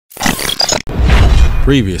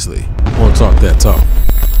Previously, on Talk That Talk.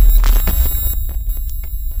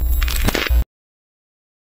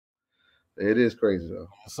 It is crazy though.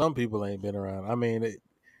 Some people ain't been around. I mean,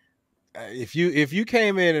 if you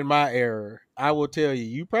came in my era, I will tell you,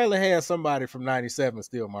 you probably had somebody from '97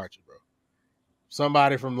 still marching, bro.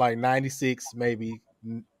 Somebody from like '96, maybe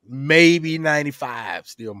 '95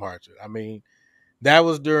 still marching. I mean, that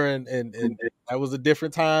was during and that was a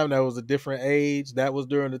different time. That was a different age. That was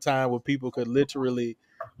during the time where people could literally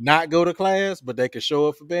not go to class, but they could show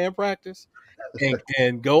up for band practice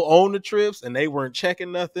and go on the trips, and they weren't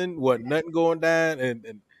checking nothing. Wasn't nothing going down,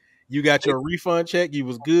 and you got your refund check. You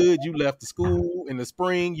was good. You left the school in the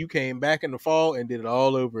spring. You came back in the fall and did it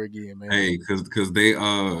all over again, man. Hey, because they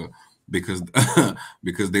because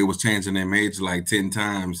because they was changing their major like 10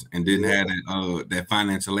 times and didn't have that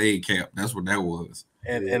financial aid cap. That's what that was.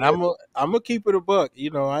 And I'm gonna keep it a buck. You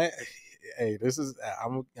know, I'm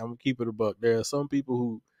gonna keep it a buck. There are some people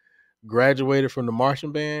who graduated from the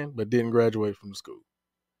marching band but didn't graduate from the school.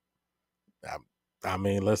 I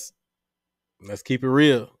mean, let's keep it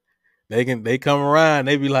real. They come around,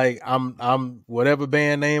 they be like, I'm whatever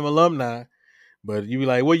band name alumni, but you be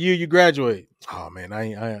like, what year you graduate? Oh man,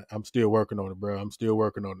 I'm still working on it, bro. I'm still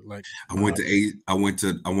working on it. Like I went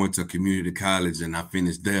to community college and I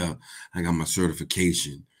finished there. I got my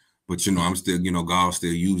certification. But I'm still, God's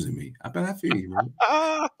still using me. I bet I feel you, bro.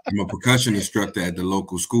 I'm a percussion instructor at the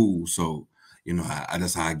local school. So,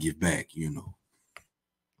 that's how I give back,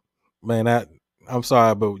 Man, I'm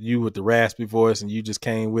sorry, but you with the raspy voice and you just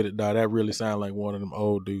came with it, dog. That really sounds like one of them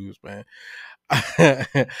old dudes, man. All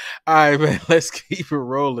right, man. Let's keep it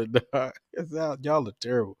rolling, dog. Y'all are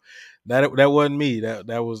terrible. That wasn't me. That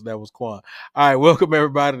was Quan. All right, welcome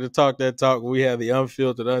everybody to Talk That Talk. We have the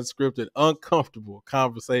unfiltered, unscripted, uncomfortable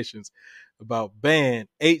conversations about band,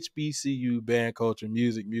 HBCU, band culture,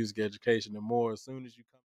 music education, and more. As soon as you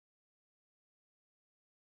come.